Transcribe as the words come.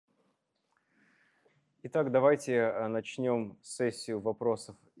Итак, давайте начнем сессию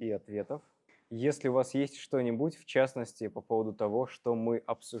вопросов и ответов. Если у вас есть что-нибудь, в частности, по поводу того, что мы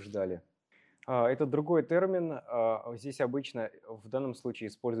обсуждали. Это другой термин. Здесь обычно в данном случае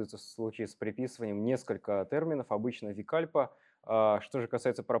используется в случае с приписыванием несколько терминов, обычно викальпа. Что же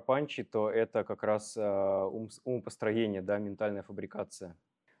касается пропанчи, то это как раз умопостроение, да, ментальная фабрикация.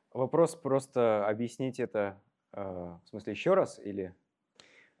 Вопрос просто объяснить это, в смысле еще раз или...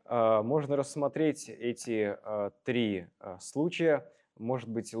 Можно рассмотреть эти три случая. Может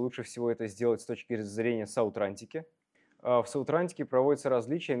быть, лучше всего это сделать с точки зрения саутрантики. В саутрантике проводится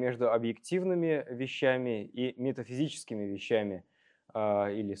различие между объективными вещами и метафизическими вещами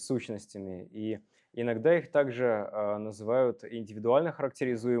или сущностями. И иногда их также называют индивидуально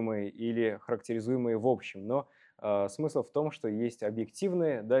характеризуемые или характеризуемые в общем. Но смысл в том, что есть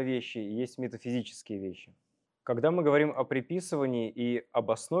объективные, да, вещи и есть метафизические вещи. Когда мы говорим о приписывании и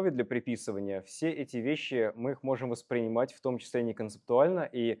об основе для приписывания, все эти вещи мы их можем воспринимать в том числе не концептуально,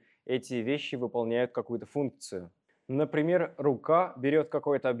 и эти вещи выполняют какую-то функцию. Например, рука берет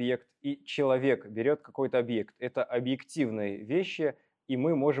какой-то объект, и человек берет какой-то объект. Это объективные вещи, и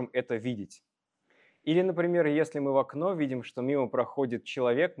мы можем это видеть. Или, например, если мы в окно видим, что мимо проходит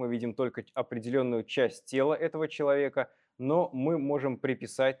человек, мы видим только определенную часть тела этого человека, но мы можем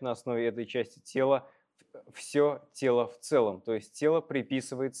приписать на основе этой части тела все тело в целом. То есть тело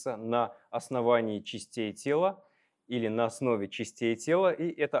приписывается на основании частей тела или на основе частей тела, и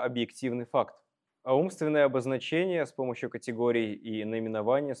это объективный факт. А умственное обозначение с помощью категорий и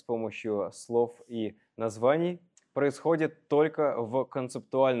наименования, с помощью слов и названий происходит только в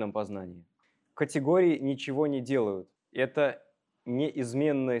концептуальном познании. Категории ничего не делают. Это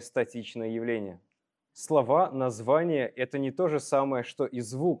неизменное статичное явление. Слова, названия — это не то же самое, что и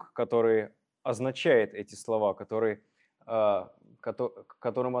звук, который означает эти слова, к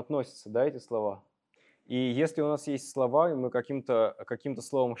которым относятся, да, эти слова. И если у нас есть слова, и мы каким-то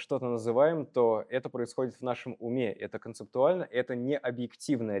словом что-то называем, то это происходит в нашем уме. Это концептуально, это не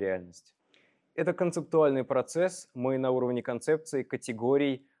объективная реальность. Это концептуальный процесс. Мы на уровне концепции,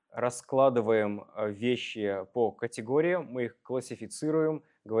 категорий раскладываем вещи по категориям, мы их классифицируем,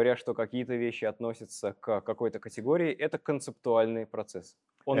 говоря, что какие-то вещи относятся к какой-то категории. Это концептуальный процесс.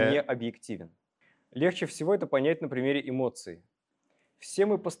 Он не Э, объективен. Легче всего это понять на примере эмоций. Все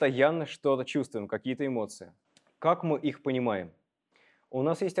мы постоянно что-то чувствуем, какие-то эмоции. Как мы их понимаем? У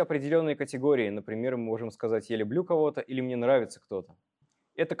нас есть определенные категории. Например, мы можем сказать «я люблю кого-то» или «мне нравится кто-то».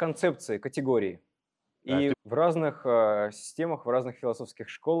 Это концепции, категории. И Каждый в разных системах, в разных философских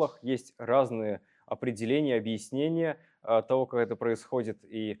школах есть разные определения, объяснения того, как это происходит.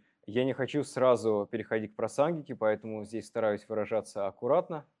 И я не хочу сразу переходить к прасангике, поэтому здесь стараюсь выражаться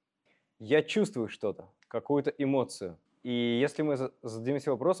аккуратно. Я чувствую что-то, какую-то эмоцию. И если мы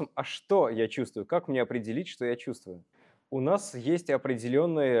зададимся вопросом, а что я чувствую, как мне определить, что я чувствую? У нас есть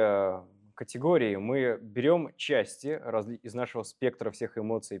определенные категории. Мы берем части из нашего спектра всех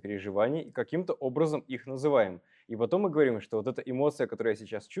эмоций и переживаний и каким-то образом их называем. И потом мы говорим, что вот эта эмоция, которую я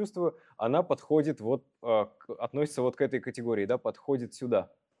сейчас чувствую, она подходит относится вот к этой категории, да, подходит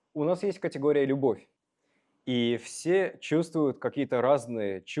сюда. У нас есть категория любовь. И все чувствуют какие-то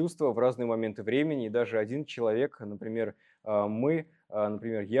разные чувства в разные моменты времени. И даже один человек, например, например,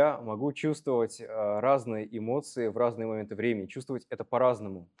 я могу чувствовать разные эмоции в разные моменты времени, чувствовать это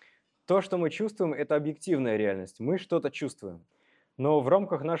по-разному. То, что мы чувствуем, это объективная реальность. Мы что-то чувствуем. Но в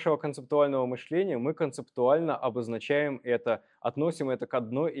рамках нашего концептуального мышления мы концептуально обозначаем это, относим это к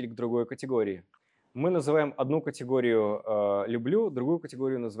одной или к другой категории. Мы называем одну категорию «люблю», другую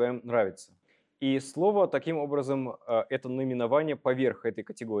категорию называем «нравится». И слово таким образом это наименование поверх этой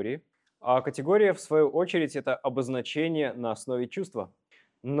категории. А категория, в свою очередь, это обозначение на основе чувства.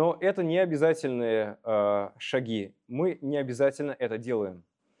 Но это не обязательные шаги. Мы не обязательно это делаем.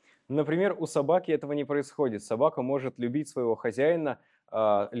 Например, у собаки этого не происходит. Собака может любить своего хозяина,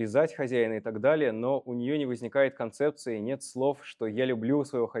 лизать хозяина и так далее, но у нее не возникает концепции, нет слов, что «я люблю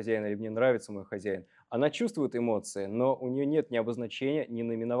своего хозяина» или «мне нравится мой хозяин». Она чувствует эмоции, но у нее нет ни обозначения, ни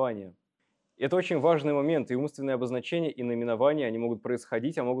наименования. Это очень важный момент, и умственные обозначения, и наименования, они могут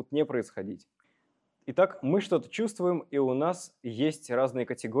происходить, а могут не происходить. Итак, мы что-то чувствуем, и у нас есть разные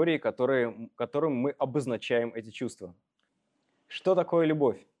категории, которым мы обозначаем эти чувства. Что такое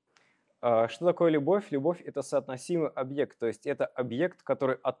любовь? Что такое любовь? Любовь — это соотносимый объект, то есть это объект,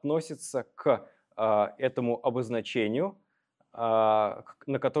 который относится к этому обозначению, на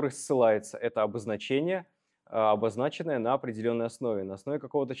который ссылается это обозначение, обозначенное на определенной основе, на основе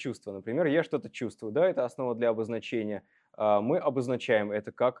какого-то чувства. Например, я что-то чувствую, да, это основа для обозначения. Мы обозначаем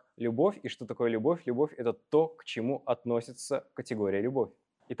это как любовь. И что такое любовь? Любовь — это то, к чему относится категория любовь.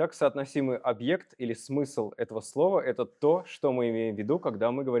 Итак, соотносимый объект или смысл этого слова — это то, что мы имеем в виду,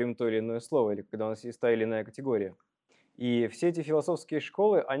 когда мы говорим то или иное слово, или когда у нас есть та или иная категория. И все эти философские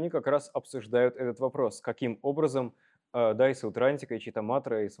школы, они как раз обсуждают этот вопрос, каким образом, да, и Саутрантика, и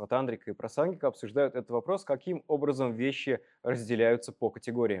Читаматра, и Сватантрика, и Прасангика обсуждают этот вопрос, каким образом вещи разделяются по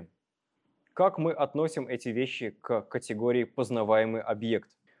категориям. Как мы относим эти вещи к категории «познаваемый объект»?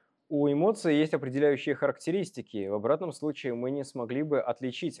 У эмоций есть определяющие характеристики. В обратном случае мы не смогли бы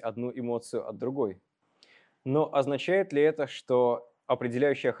отличить одну эмоцию от другой. Но означает ли это, что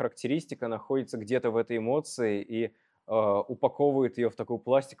определяющая характеристика находится где-то в этой эмоции и упаковывает ее в такую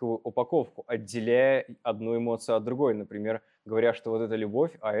пластиковую упаковку, отделяя одну эмоцию от другой, например, говоря, что вот это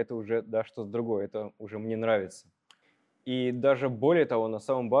любовь, а это уже, да, что-то другое, это уже мне нравится. И даже более того, на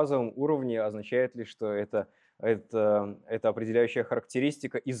самом базовом уровне означает ли, что эта определяющая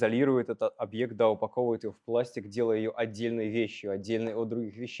характеристика изолирует этот объект, да, упаковывает его в пластик, делая ее отдельной вещью, отдельной от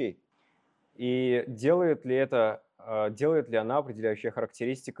других вещей. И делает ли она, определяющая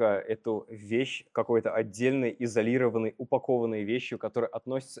характеристика, эту вещь какой-то отдельной, изолированной, упакованной вещью, которая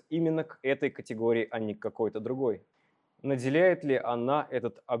относится именно к этой категории, а не к какой-то другой? Наделяет ли она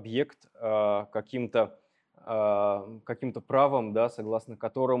этот объект каким-то правом, да, согласно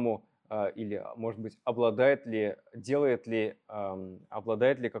которому, или, может быть, обладает ли наделяет ли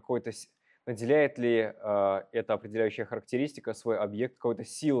эта определяющая характеристика свой объект какой-то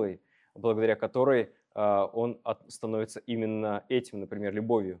силой, благодаря которой он становится именно этим, например,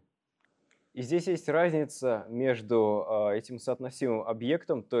 любовью. И здесь есть разница между этим соотносимым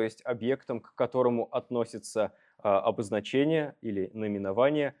объектом, то есть объектом, к которому относится обозначение или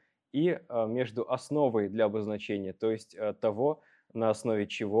наименование, и между основой для обозначения, то есть того, на основе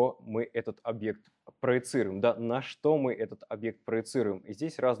чего мы этот объект проецируем, да, на что мы этот объект проецируем. И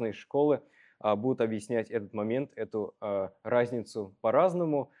здесь разные школы будут объяснять этот момент, эту разницу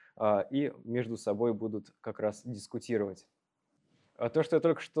по-разному, и между собой будут как раз дискутировать. То, что я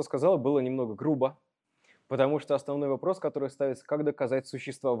только что сказал, было немного грубо, потому что основной вопрос, который ставится, как доказать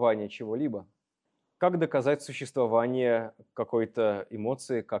существование чего-либо. Как доказать существование какой-то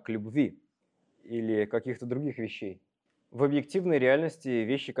эмоции, как любви или каких-то других вещей. В объективной реальности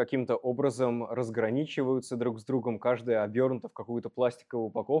вещи каким-то образом разграничиваются друг с другом, каждая обернута в какую-то пластиковую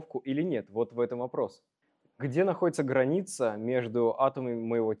упаковку или нет. Вот в этом вопрос. Где находится граница между атомами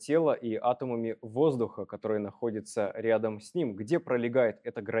моего тела и атомами воздуха, которые находятся рядом с ним? Где пролегает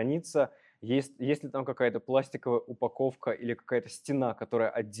эта граница? Есть ли там какая-то пластиковая упаковка или какая-то стена, которая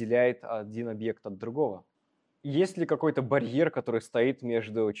отделяет один объект от другого? Есть ли какой-то барьер, который стоит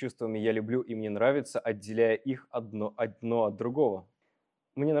между чувствами «я люблю» и «мне нравится», отделяя их одно от другого?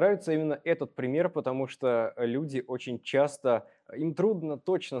 Мне нравится именно этот пример, потому что люди очень часто, им трудно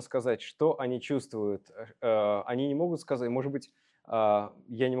точно сказать, что они чувствуют. Они не могут сказать, может быть, я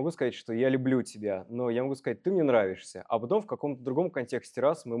не могу сказать, что я люблю тебя, но я могу сказать, ты мне нравишься. А потом в каком-то другом контексте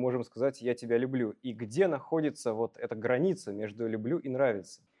раз мы можем сказать, я тебя люблю. И где находится вот эта граница между люблю и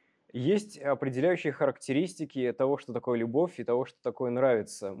нравится? Есть определяющие характеристики того, что такое любовь и того, что такое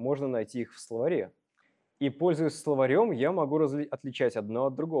нравится. Можно найти их в словаре. И, пользуясь словарем, я могу отличать одно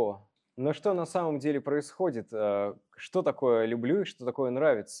от другого. Но что на самом деле происходит? Что такое люблю и что такое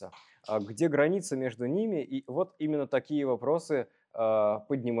нравится? Где граница между ними? И вот именно такие вопросы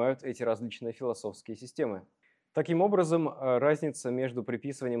поднимают эти различные философские системы. Таким образом, разница между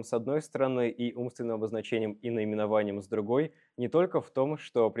приписыванием с одной стороны и умственным обозначением и наименованием с другой не только в том,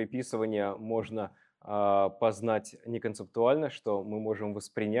 что приписывание можно познать неконцептуально, что мы можем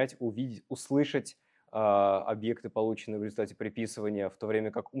воспринять, увидеть, услышать объекты, полученные в результате приписывания, в то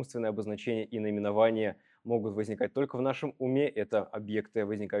время как умственное обозначение и наименование могут возникать только в нашем уме. Это объекты,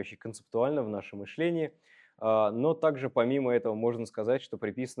 возникающие концептуально в нашем мышлении. Но также помимо этого можно сказать, что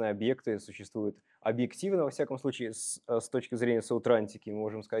приписанные объекты существуют объективно, во всяком случае, с точки зрения саутрантики. Мы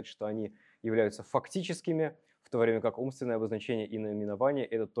можем сказать, что они являются фактическими, в то время как умственное обозначение и наименование —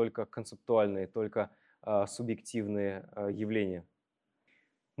 это только концептуальные, только субъективные явления.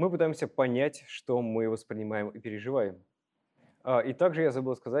 Мы пытаемся понять, что мы воспринимаем и переживаем. И также я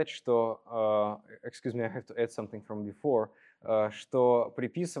забыл сказать, что, excuse me, I have to add something from before, что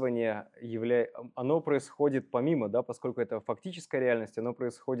приписывание, оно происходит помимо, да, поскольку это фактическая реальность, оно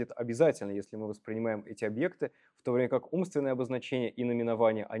происходит обязательно, если мы воспринимаем эти объекты, в то время как умственное обозначение и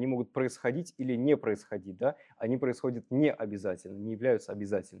наименование, они могут происходить или не происходить, да, они происходят не обязательно, не являются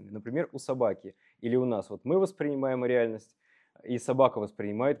обязательными. Например, у собаки или у нас. Вот мы воспринимаем реальность, и собака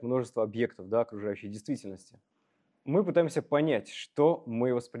воспринимает множество объектов, да, окружающей действительности. Мы пытаемся понять, что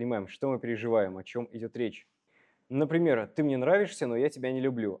мы воспринимаем, что мы переживаем, о чем идет речь. Например, ты мне нравишься, но я тебя не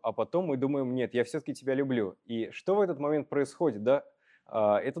люблю. А потом мы думаем, нет, я все-таки тебя люблю. И что в этот момент происходит, да?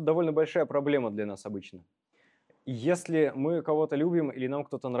 Это довольно большая проблема для нас обычно. Если мы кого-то любим или нам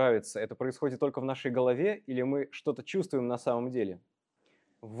кто-то нравится, это происходит только в нашей голове или мы что-то чувствуем на самом деле?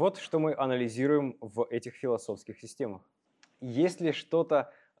 Вот что мы анализируем в этих философских системах. Есть ли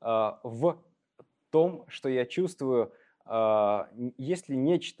что-то в том, что я чувствую, есть ли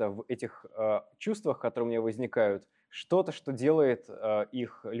нечто в этих чувствах, которые у меня возникают, что-то, что делает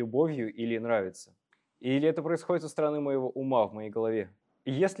их любовью или нравится? Или это происходит со стороны моего ума в моей голове?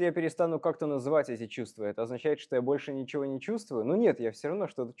 И если я перестану как-то называть эти чувства, это означает, что я больше ничего не чувствую? Ну нет, я все равно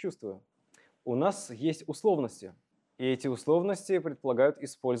что-то чувствую. У нас есть условности, и эти условности предполагают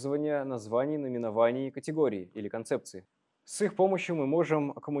использование названий, наименований, категорий или концепций. С их помощью мы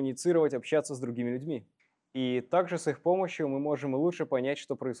можем коммуницировать, общаться с другими людьми. И также с их помощью мы можем лучше понять,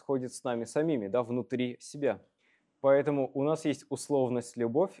 что происходит с нами самими, да, внутри себя. Поэтому у нас есть условность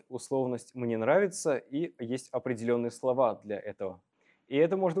 «любовь», условность «мне нравится» и есть определенные слова для этого. И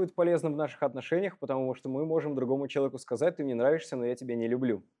это может быть полезно в наших отношениях, потому что мы можем другому человеку сказать: «Ты мне нравишься, но я тебя не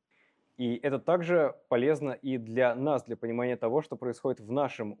люблю». И это также полезно и для нас, для понимания того, что происходит в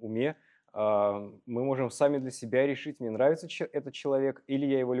нашем уме. Мы можем сами для себя решить, мне нравится этот человек или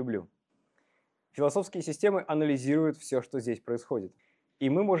я его люблю. Философские системы анализируют все, что здесь происходит. И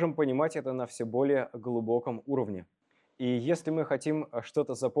мы можем понимать это на все более глубоком уровне. И если мы хотим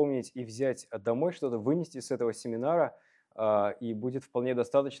что-то запомнить и взять домой, что-то вынести с этого семинара, и будет вполне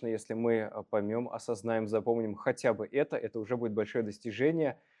достаточно, если мы поймем, осознаем, запомним хотя бы это уже будет большое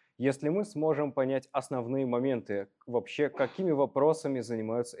достижение. Если мы сможем понять основные моменты, вообще какими вопросами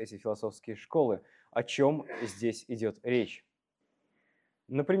занимаются эти философские школы, о чем здесь идет речь.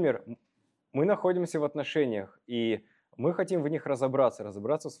 Например, мы находимся в отношениях, и мы хотим в них разобраться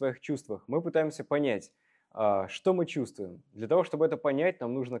в своих чувствах. Мы пытаемся понять, что мы чувствуем. Для того, чтобы это понять,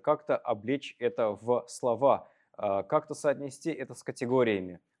 нам нужно как-то облечь это в слова, как-то соотнести это с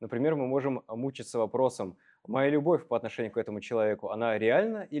категориями. Например, мы можем мучиться вопросом: моя любовь по отношению к этому человеку, она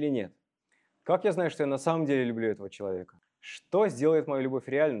реальна или нет? Как я знаю, что я на самом деле люблю этого человека? Что сделает мою любовь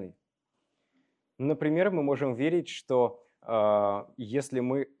реальной? Например, мы можем верить, что если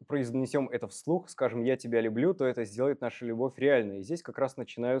мы произнесем это вслух, скажем «я тебя люблю», то это сделает нашу любовь реальной. И здесь как раз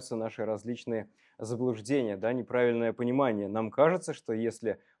начинаются наши различные заблуждения, да, неправильное понимание. Нам кажется, что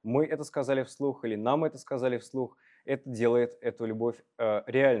если мы это сказали вслух или нам это сказали вслух, это делает эту любовь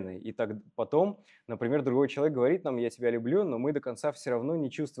реальной. И так потом, например, другой человек говорит нам «я тебя люблю», но мы до конца все равно не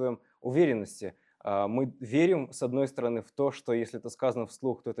чувствуем уверенности. Мы верим, с одной стороны, в то, что если это сказано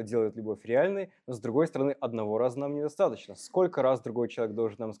вслух, то это делает любовь реальной, но с другой стороны, одного раза нам недостаточно. Сколько раз другой человек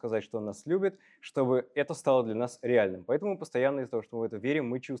должен нам сказать, что он нас любит, чтобы это стало для нас реальным? Поэтому постоянно из-за того, что мы в это верим,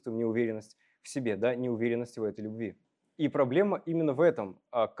 мы чувствуем неуверенность в себе, да, неуверенность в этой любви. И проблема именно в этом.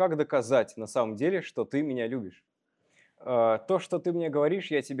 Как доказать на самом деле, что ты меня любишь? То, что ты мне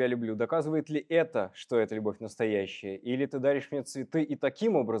говоришь, я тебя люблю, доказывает ли это, что эта любовь настоящая? Или ты даришь мне цветы, и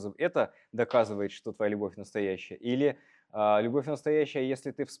таким образом это доказывает, что твоя любовь настоящая? Или любовь настоящая,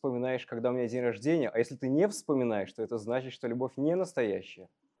 если ты вспоминаешь, когда у меня день рождения, а если ты не вспоминаешь, то это значит, что любовь не настоящая.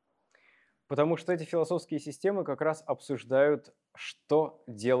 Потому что эти философские системы как раз обсуждают, что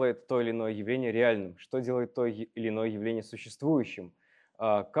делает то или иное явление реальным, что делает то или иное явление существующим,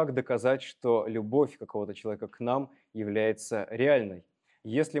 как доказать, что любовь какого-то человека к нам является реальной.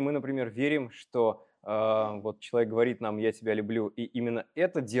 Если мы, например, верим, что вот человек говорит нам «я тебя люблю», и именно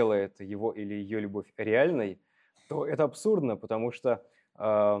это делает его или ее любовь реальной, то это абсурдно, потому что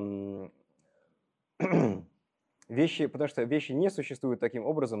потому что вещи не существуют таким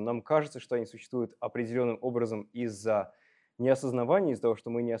образом. Нам кажется, что они существуют определенным образом из-за неосознавания, из-за того,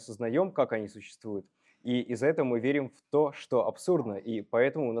 что мы не осознаем, как они существуют. И из-за этого мы верим в то, что абсурдно, и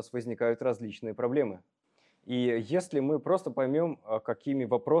поэтому у нас возникают различные проблемы. И если мы просто поймем, какими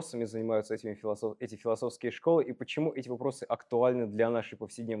вопросами занимаются эти философские школы и почему эти вопросы актуальны для нашей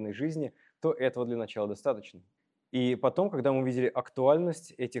повседневной жизни, то этого для начала достаточно. И потом, когда мы увидели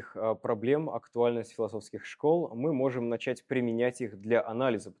актуальность этих проблем, актуальность философских школ, мы можем начать применять их для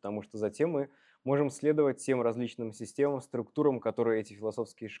анализа, потому что затем мы можем следовать тем различным системам, структурам, которые эти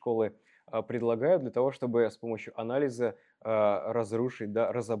философские школы предлагают, для того, чтобы с помощью анализа разрушить,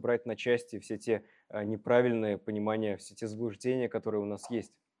 да, разобрать на части все те неправильные понимания, все те заблуждения, которые у нас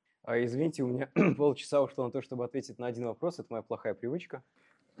есть. Извините, у меня полчаса ушло на то, чтобы ответить на один вопрос, это моя плохая привычка.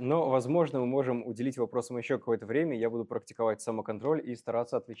 Но, возможно, мы можем уделить вопросам еще какое-то время. Я буду практиковать самоконтроль и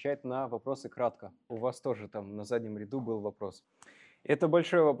стараться отвечать на вопросы кратко. У вас тоже там на заднем ряду был вопрос. Это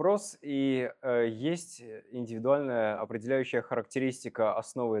большой вопрос, и есть индивидуальная определяющая характеристика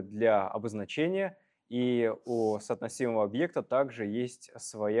основы для обозначения, и у соотносимого объекта также есть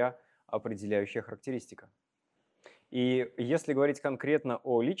своя определяющая характеристика. И если говорить конкретно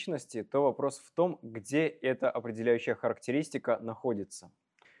о личности, то вопрос в том, где эта определяющая характеристика находится.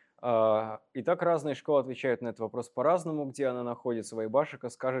 Итак, разные школы отвечают на этот вопрос по-разному, где она находится. Вайбашика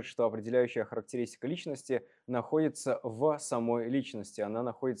скажет, что определяющая характеристика личности находится в самой личности, она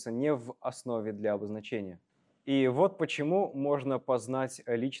находится не в основе для обозначения. И вот почему можно познать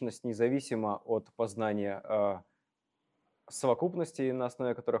личность независимо от познания совокупностей, на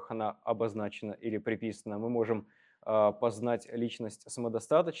основе которых она обозначена или приписана. Мы можем познать личность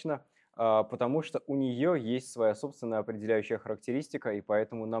самодостаточно, потому что у нее есть своя собственная определяющая характеристика, и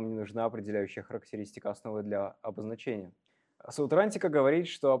поэтому нам не нужна определяющая характеристика основы для обозначения. Саутрантика говорит,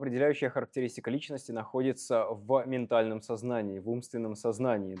 что определяющая характеристика личности находится в ментальном сознании, в умственном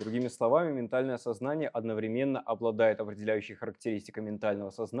сознании. Другими словами, ментальное сознание одновременно обладает определяющей характеристикой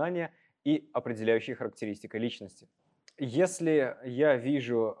ментального сознания и определяющей характеристикой личности. Если я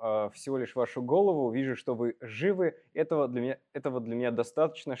вижу всего лишь вашу голову, вижу, что вы живы, этого для меня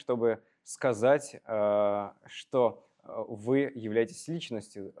достаточно, чтобы сказать, что вы являетесь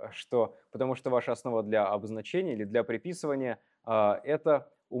личностью, потому что ваша основа для обозначения или для приписывания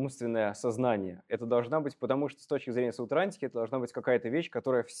это умственное сознание. Это должна быть, потому что с точки зрения саутрантики, это должна быть какая-то вещь,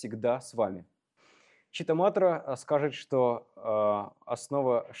 которая всегда с вами. Читтаматра скажет, что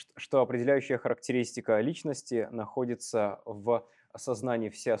что определяющая характеристика личности находится в сознании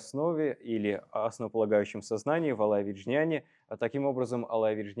всеоснове или основополагающем сознании в алая-виджняне. Таким образом,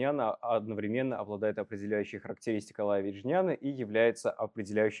 алая-виджняна одновременно обладает определяющей характеристикой алая-виджняны и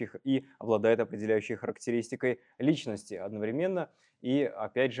обладает определяющей характеристикой личности одновременно. И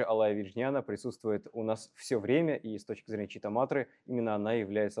опять же, алая-виджняна присутствует у нас все время, и с точки зрения Читтаматры именно она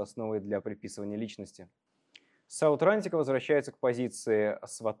является основой для приписывания личности. Саутрантика возвращается к позиции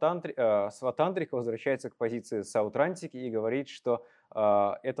сватантрика возвращается к позиции саутрантики и говорит, что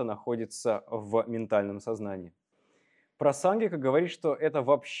это находится в ментальном сознании. Прасангика говорит, что это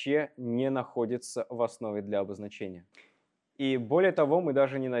вообще не находится в основе для обозначения. И более того, мы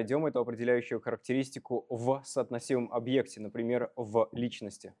даже не найдем эту определяющую характеристику в соотносимом объекте, например, в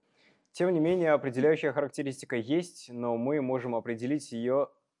личности. Тем не менее, определяющая характеристика есть, но мы можем определить ее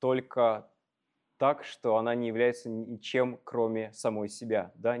только так, что она не является ничем, кроме самой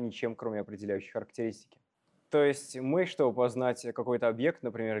себя, да, ничем, кроме определяющей характеристики. То есть мы, чтобы познать какой-то объект,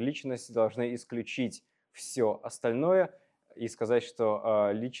 например, личность, должны исключить все остальное и сказать, что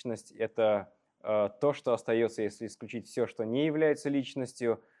личность — это то, что остается, если исключить все, что не является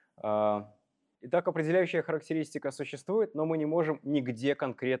личностью. Итак, определяющая характеристика существует, но мы не можем нигде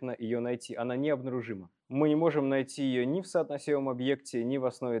конкретно ее найти. Она необнаружима. Мы не можем найти ее ни в соотносимом объекте, ни в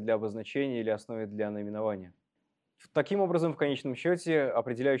основе для обозначения или основе для наименования. Таким образом, в конечном счете,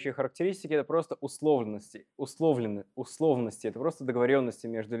 определяющие характеристики — это просто условности, это просто договоренности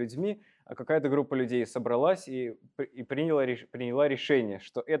между людьми. Какая-то группа людей собралась и приняла решение,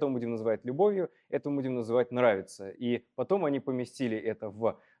 что это мы будем называть любовью, это мы будем называть нравится. И потом они поместили это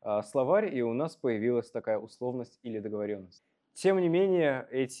в словарь, и у нас появилась такая условность или договоренность. Тем не менее,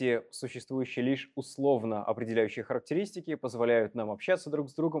 эти существующие лишь условно определяющие характеристики позволяют нам общаться друг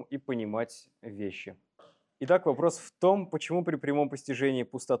с другом и понимать вещи. Итак, вопрос в том, почему при прямом постижении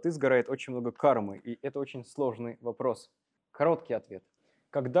пустоты сгорает очень много кармы, и это очень сложный вопрос. Короткий ответ.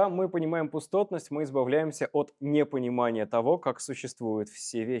 Когда мы понимаем пустотность, мы избавляемся от непонимания того, как существуют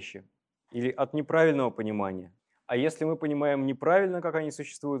все вещи, или от неправильного понимания. А если мы понимаем неправильно, как они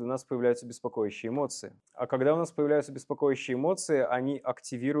существуют, у нас появляются беспокоящие эмоции. А когда у нас появляются беспокоящие эмоции, они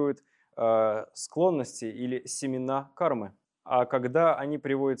активируют склонности или семена кармы. А когда они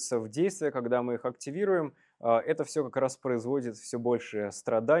приводятся в действие, когда мы их активируем, это все как раз производит все больше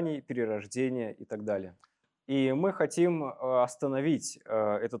страданий, перерождения и так далее. И мы хотим остановить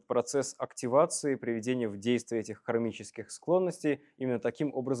этот процесс активации, приведения в действие этих кармических склонностей. Именно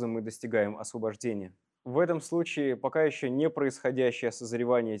таким образом мы достигаем освобождения. В этом случае пока еще не происходящее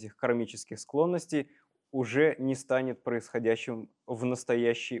созревание этих кармических склонностей уже не станет происходящим в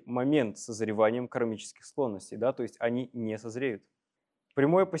настоящий момент созреванием кармических склонностей, да? То есть они не созреют.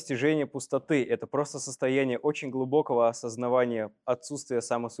 Прямое постижение пустоты — это просто состояние очень глубокого осознавания отсутствия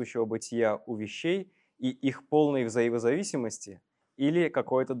самосущего бытия у вещей и их полной взаимозависимости или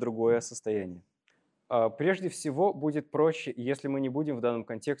какое-то другое состояние. Прежде всего, будет проще, если мы не будем в данном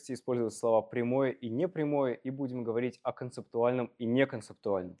контексте использовать слова «прямое» и «непрямое» и будем говорить о концептуальном и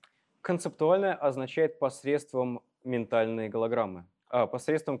неконцептуальном. Концептуальное означает посредством ментальной голограммы,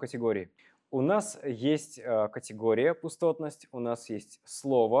 посредством категории. У нас есть категория пустотность, у нас есть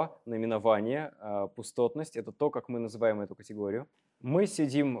слово, наименование, пустотность. Это то, как мы называем эту категорию. Мы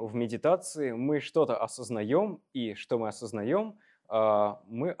сидим в медитации, мы что-то осознаем, и что мы осознаем?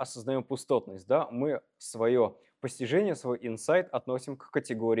 Мы осознаем пустотность. Да? Мы свое постижение, свой инсайт относим к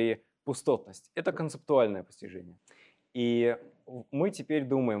категории пустотность. Это концептуальное постижение. И мы теперь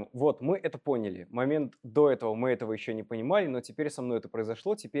думаем, вот мы это поняли, момент до этого мы этого еще не понимали, но теперь со мной это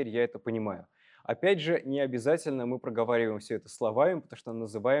произошло, теперь я это понимаю. Опять же, не обязательно мы проговариваем все это словами, потому что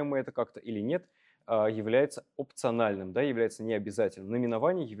называем мы это как-то или нет, является опциональным, да, является необязательным.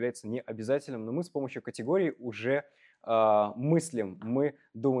 Наименование является необязательным, но мы с помощью категории уже мыслим, мы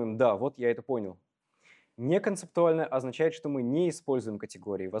думаем, да, вот я это понял. Неконцептуально означает, что мы не используем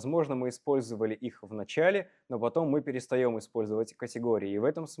категории. Возможно, мы использовали их в начале, но потом мы перестаем использовать категории. И в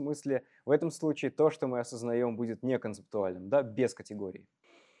этом смысле, в этом случае то, что мы осознаем, будет неконцептуальным, да, без категорий.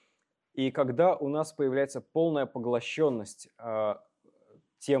 И когда у нас появляется полная поглощенность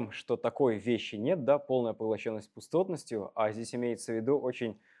тем, что такой вещи нет, да, полная поглощенность пустотностью, а здесь имеется в виду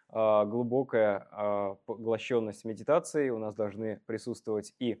очень глубокая поглощенность медитацией, у нас должны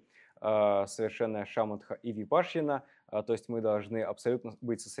присутствовать и совершенная шаматха и випашьяна, то есть мы должны абсолютно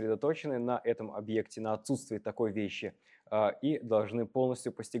быть сосредоточены на этом объекте, на отсутствии такой вещи, и должны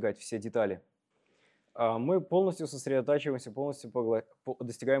полностью постигать все детали. Мы полностью сосредотачиваемся, полностью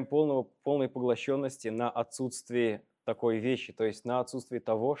достигаем полной поглощенности на отсутствии такой вещи, то есть на отсутствии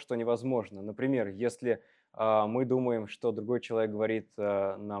того, что невозможно. Например, если мы думаем, что другой человек говорит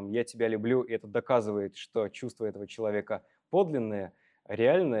нам «я тебя люблю», и это доказывает, что чувства этого человека подлинные,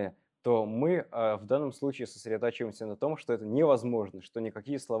 реальные, то мы в данном случае сосредотачиваемся на том, что это невозможно, что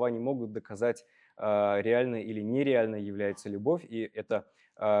никакие слова не могут доказать, реальной или нереальной является любовь, и это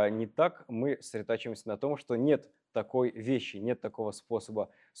не так. Мы сосредотачиваемся на том, что нет такой вещи, нет такого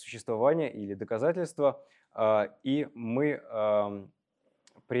способа существования или доказательства, и мы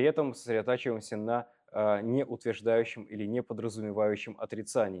при этом сосредотачиваемся на не утверждающем или не подразумевающем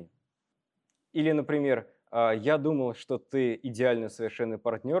отрицании. Или, например, я думал, что ты идеальный совершенный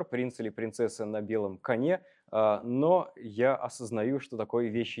партнер, принц или принцесса на белом коне, но я осознаю, что такой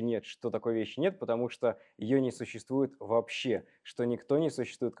вещи нет. Что такой вещи нет, потому что ее не существует вообще, что никто не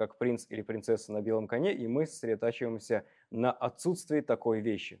существует как принц или принцесса на белом коне, и мы сосредотачиваемся на отсутствии такой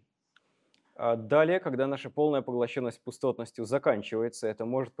вещи. Далее, когда наша полная поглощенность пустотностью заканчивается, это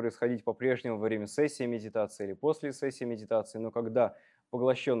может происходить по-прежнему во время сессии медитации или после сессии медитации, но когда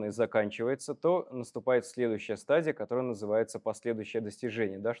поглощенность заканчивается, то наступает следующая стадия, которая называется последующее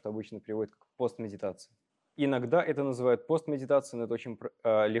достижение, да, что обычно приводит к постмедитации. Иногда это называют постмедитацией, но это очень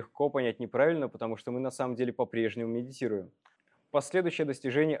легко понять неправильно, потому что мы на самом деле по-прежнему медитируем. Последующее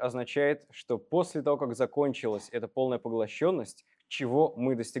достижение означает, что после того, как закончилась эта полная поглощенность, чего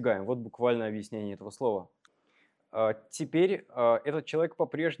мы достигаем? Вот буквальное объяснение этого слова. Теперь этот человек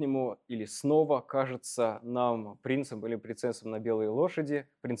по-прежнему или снова кажется нам принцем или принцессой на белой лошади,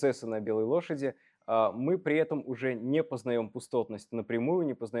 принцессой на белой лошади. Мы при этом уже не познаем пустотность напрямую,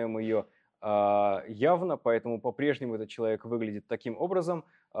 не познаем ее явно, поэтому по-прежнему этот человек выглядит таким образом,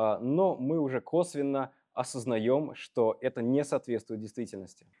 но мы уже косвенно осознаем, что это не соответствует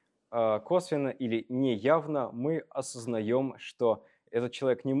действительности. Косвенно или неявно мы осознаем, что этот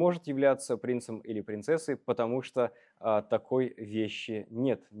человек не может являться принцем или принцессой, потому что такой вещи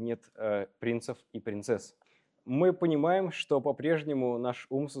нет, нет принцев и принцесс. Мы понимаем, что по-прежнему наш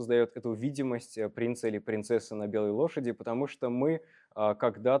ум создает эту видимость принца или принцессы на белой лошади, потому что мы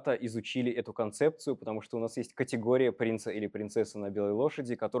когда-то изучили эту концепцию, потому что у нас есть категория принца или принцессы на белой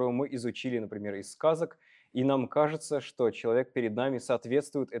лошади, которую мы изучили, например, из сказок, и нам кажется, что человек перед нами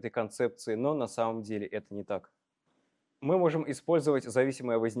соответствует этой концепции, но на самом деле это не так. Мы можем использовать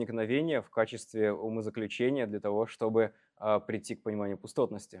зависимое возникновение в качестве умозаключения для того, чтобы прийти к пониманию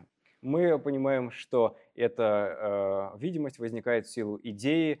пустотности. Мы понимаем, что эта видимость возникает в силу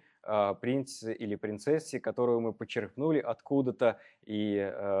идеи принца или принцессы, которую мы почерпнули откуда-то,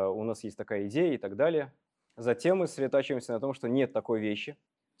 и у нас есть такая идея и так далее. Затем мы сосредотачиваемся на том, что нет такой вещи.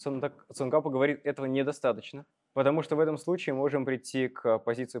 Цонкапы говорит, этого недостаточно. Потому что в этом случае мы можем прийти к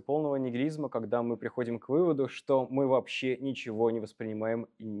позиции полного нигилизма, когда мы приходим к выводу, что мы вообще ничего не воспринимаем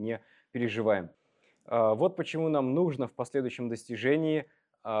и не переживаем. Вот почему нам нужно в последующем достижении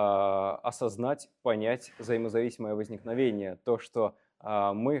осознать, понять взаимозависимое возникновение. То, что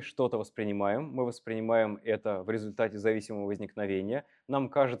мы что-то воспринимаем, мы воспринимаем это в результате зависимого возникновения. Нам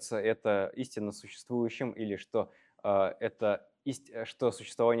кажется это истинно существующим или что что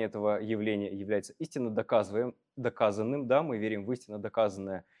существование этого явления является истинно доказанным, да, мы верим в истинно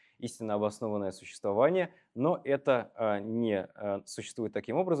доказанное, истинно обоснованное существование, но это не существует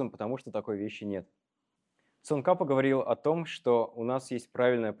таким образом, потому что такой вещи нет. Цонкапа говорил о том, что у нас есть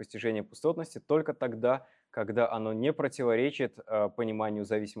правильное постижение пустотности только тогда, когда оно не противоречит пониманию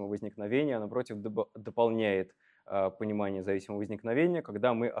зависимого возникновения, а напротив дополняет понимание зависимого возникновения,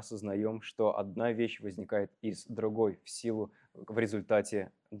 когда мы осознаем, что одна вещь возникает из другой в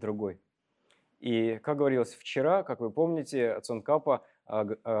результате другой. И, как говорилось вчера, как вы помните, Цонкапа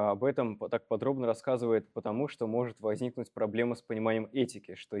об этом так подробно рассказывает, потому что может возникнуть проблема с пониманием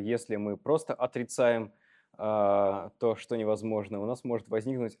этики, что если мы просто отрицаем то, что невозможно, у нас может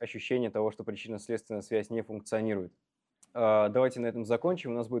возникнуть ощущение того, что причинно-следственная связь не функционирует. Давайте на этом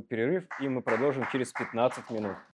закончим, у нас будет перерыв, и мы продолжим через 15 минут.